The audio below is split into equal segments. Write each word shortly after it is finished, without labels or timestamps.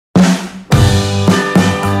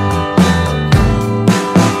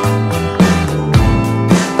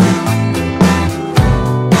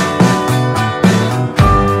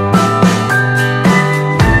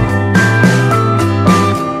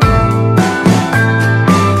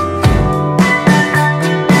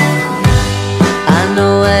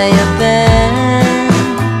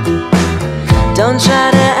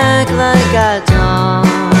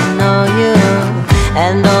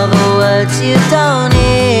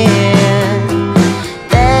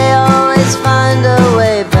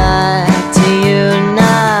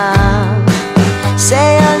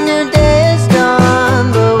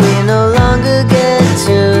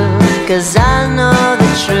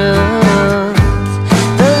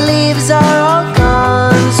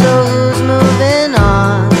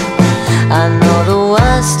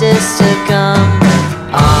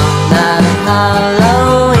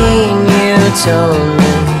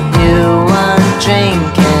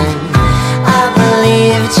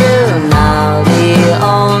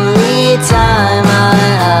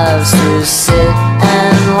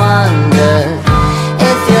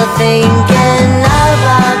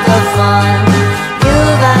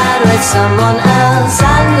with someone else.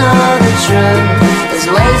 I know the truth is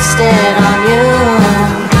wasted on you.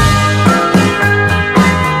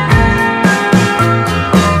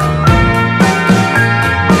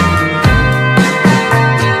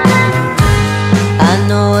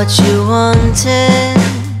 What you wanted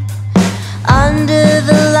under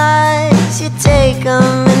the lights, you take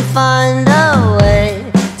them and find a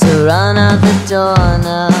way to run out the door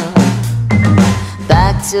now,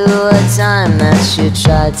 back to a time that you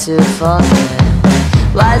tried to forget.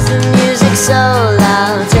 Why's the music so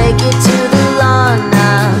loud? Take it to the lawn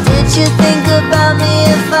now. Did you think about me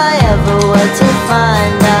if I ever were to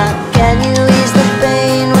find out? Can you ease the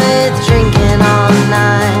pain with drinking all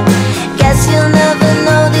night? Guess you'll never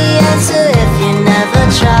know the answer if you never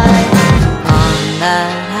try. On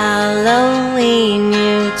that Halloween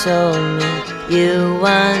you told me you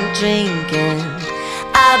weren't drinking.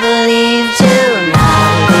 I believed you. Now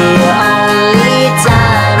the only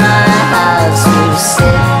time I have to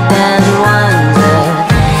sit and wonder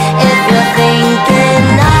if you're thinking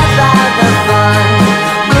about the fun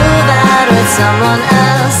you've had with someone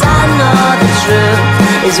else. I know the truth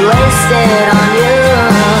is wasted on you.